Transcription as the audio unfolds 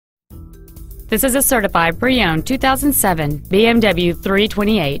This is a certified pre-owned 2007 BMW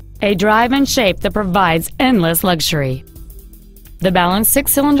 328, a drive and shape that provides endless luxury. The balanced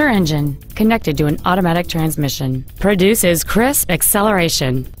six-cylinder engine, connected to an automatic transmission, produces crisp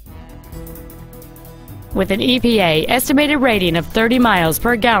acceleration. With an EPA estimated rating of 30 miles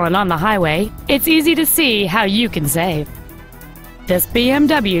per gallon on the highway, it's easy to see how you can save. This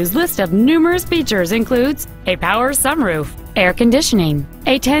BMW's list of numerous features includes a power sunroof, air conditioning,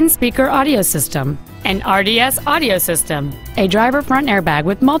 a 10-speaker audio system, an RDS audio system, a driver front airbag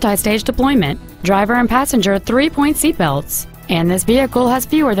with multi-stage deployment, driver and passenger 3-point seatbelts, and this vehicle has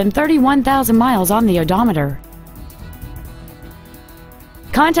fewer than 31,000 miles on the odometer.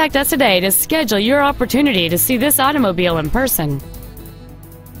 Contact us today to schedule your opportunity to see this automobile in person.